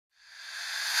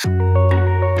Wish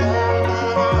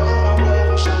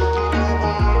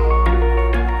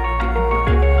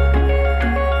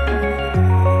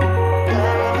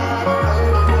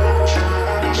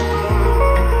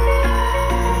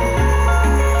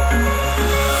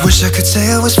I could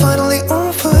say I was finally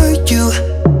over you,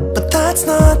 but that's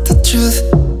not the truth.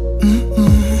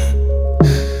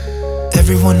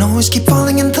 Everyone always keep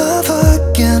falling in love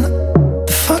again.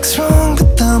 The fuck's wrong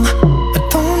with them? I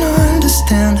don't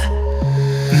understand.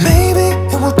 Maybe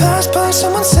it will pass by,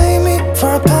 someone save me.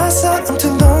 Before I pass out, I'm too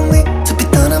lonely to be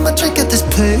done. I'ma drink at this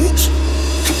place.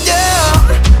 Yeah.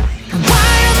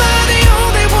 Why am I the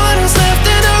only one who's left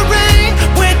in the rain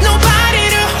with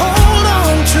nobody to hold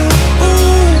on to?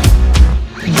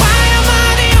 Why am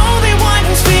I the only one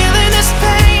who's feeling this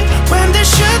pain when there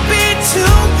should be two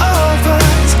of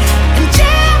us? And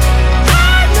yeah,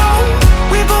 I know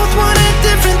we both wanted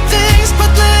different things,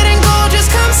 but letting go just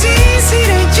comes easy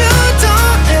to you,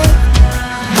 don't it?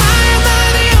 Why am I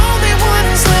the only one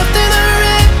who's left in the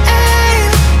rain?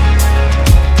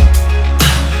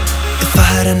 If I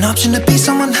had an option to be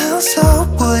someone else, I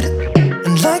would,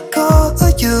 and let go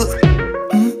of you.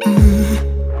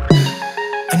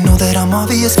 I know that I'm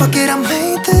obvious, fuck it, I'm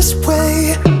made this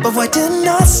way. But why didn't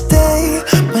I stay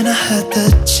when I had the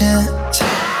chance?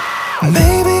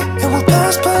 Maybe it will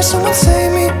pass by, someone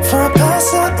save me. Before I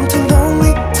pass out, I'm too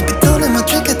lonely to be done. I'ma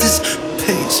drink at this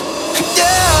pace.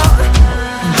 Yeah.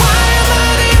 Why am I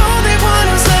the only one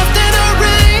who's left in the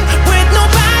rain with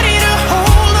nobody to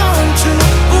hold on to?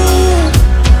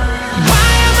 Why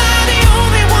am I the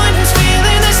only one who's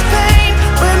feeling this pain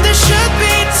when there should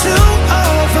be two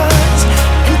of us?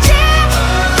 And yeah,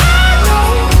 I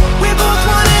know we both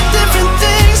wanted different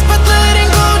things, but letting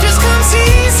go just comes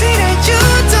easy to you,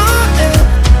 don't it?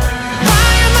 Why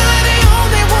am I the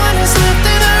only one who's left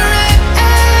in the rain?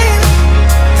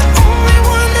 The only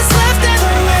one that's left in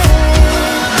the rain.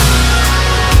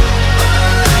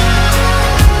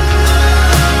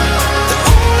 The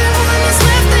only one that's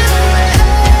left in the rain.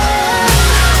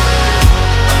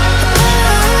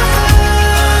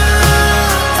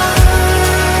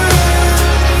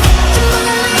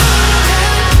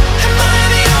 Am I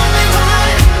the only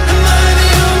one? Am I the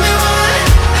only one?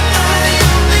 Am I the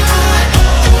only one?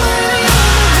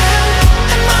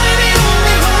 Am I the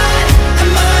only one?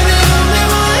 Am I the only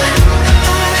one? Am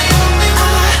I the only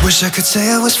one? Wish I could say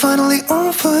I was finally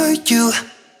over you,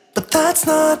 but that's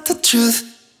not the truth.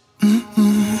 Why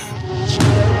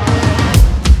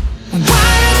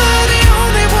am I the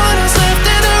only one who's left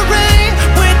in the rain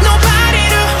with nobody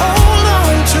to hold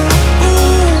on to?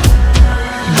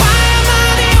 Why am I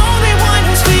the only one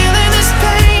who's feeling this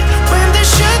pain when there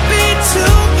should be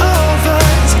two of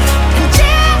us? And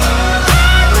yeah,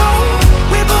 I know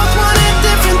we both wanted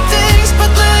different things,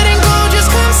 but letting go just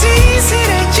comes easy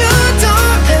to you,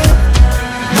 don't it?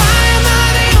 Why am I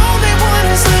the only one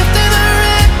who's left in the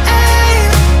rain?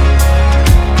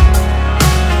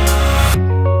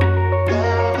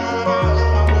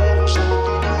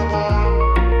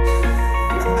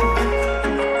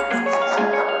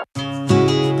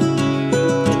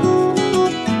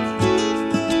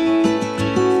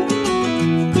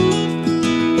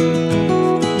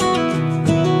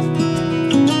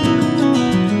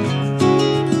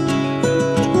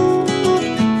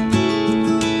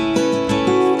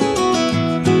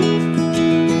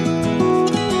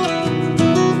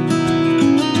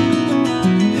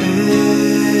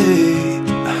 Hey,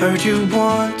 I heard you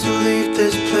want to leave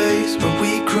this place where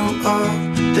we grew up.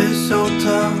 This old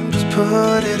town, just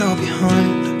put it all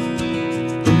behind.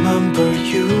 Remember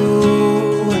you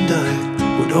and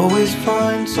I would always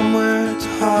find somewhere to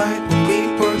hide when we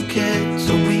were kids,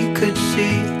 so we could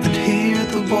see and hear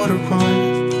the water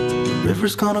run. The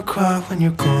river's gonna cry when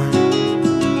you're gone.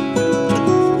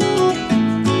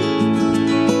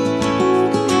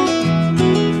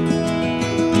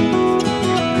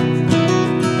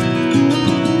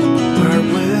 Where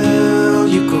will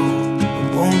you go? And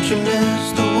won't you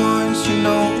miss the ones you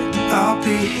know? I'll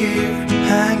be here,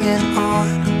 hanging on,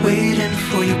 waiting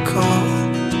for your call.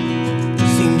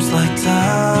 Seems like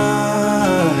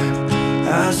time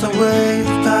as a wave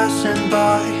passing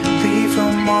by, leave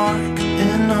a mark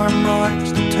in our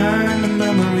minds to turn to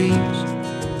memories.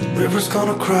 The river's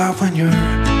gonna cry when you're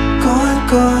gone,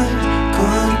 gone,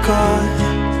 gone, gone.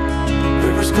 The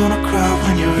river's gonna cry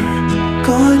when you're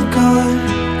gone, gone,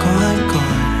 gone,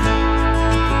 gone.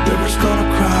 The river's gonna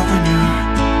cry when you're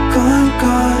gone,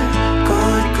 gone,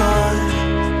 gone, gone.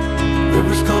 The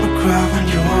river's gonna cry when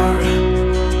you're.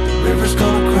 The river's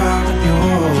gonna cry when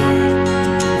you're.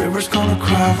 The river's gonna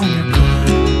cry when you're gone.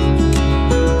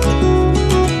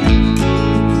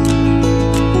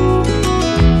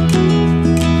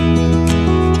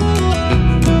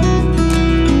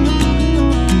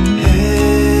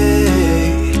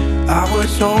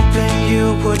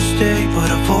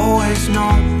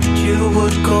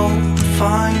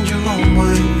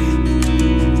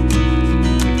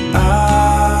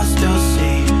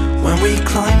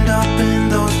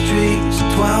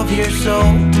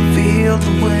 soul to feel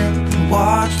the wind and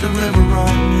watch the river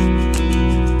run.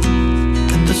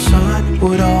 And the sun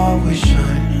would always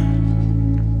shine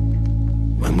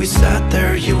when we sat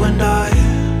there, you and I.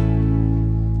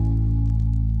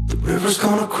 The river's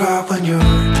gonna cry when you're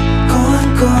gone,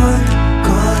 gone,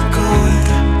 gone, gone.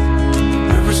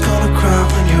 The river's gonna cry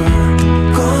when you're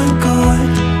gone, gone,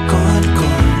 gone,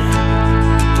 gone.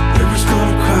 The river's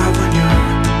gonna cry when you're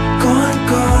gone,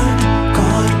 gone,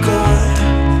 gone, gone.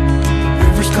 The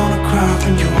river's gonna cry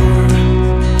when you're.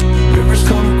 The river's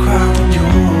gonna cry when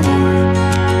you're.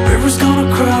 The river's gonna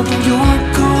cry when you're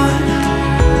gone.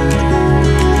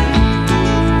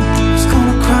 It's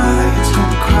gonna cry, it's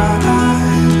gonna cry.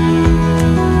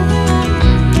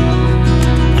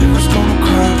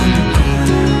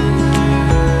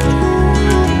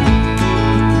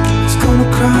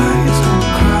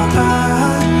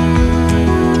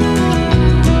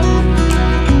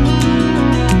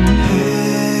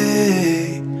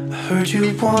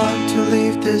 You want to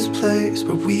leave this place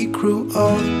where we grew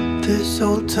up, this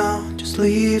old town, just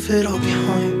leave it all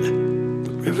behind.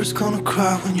 The river's gonna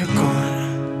cry when you're gone.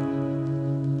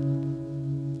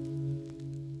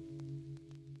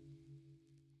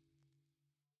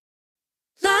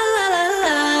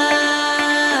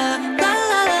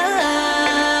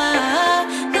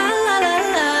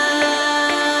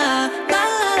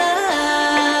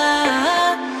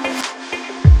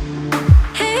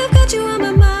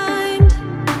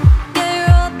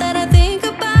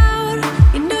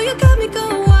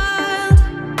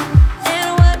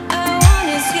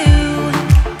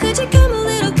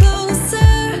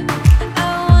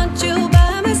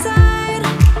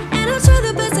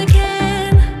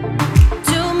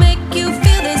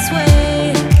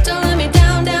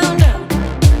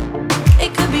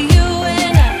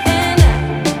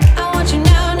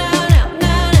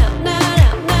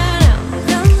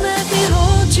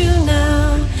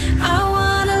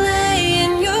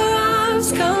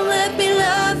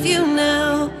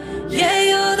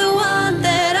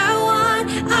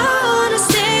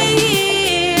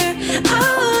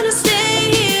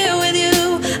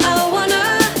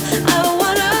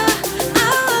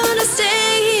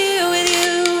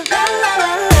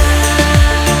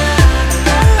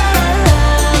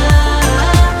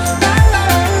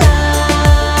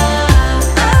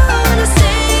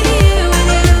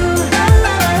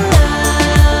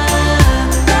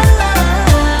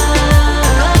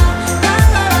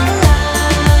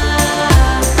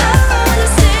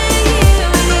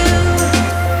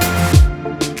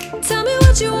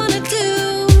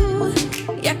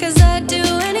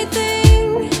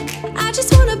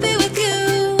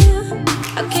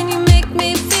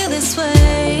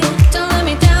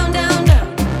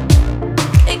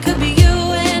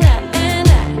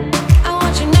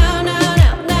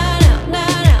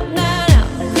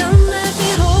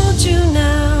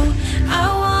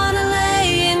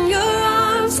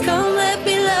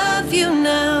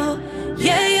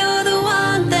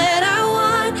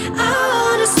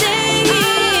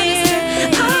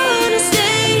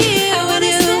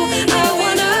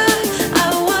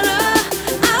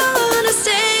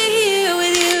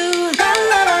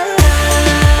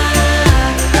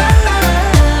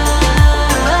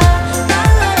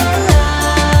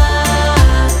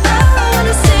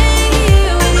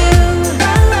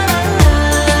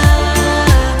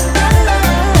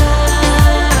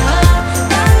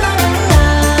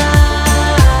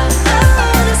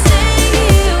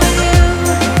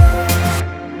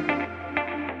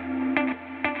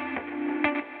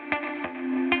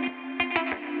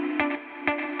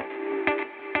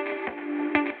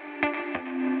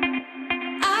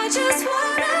 Just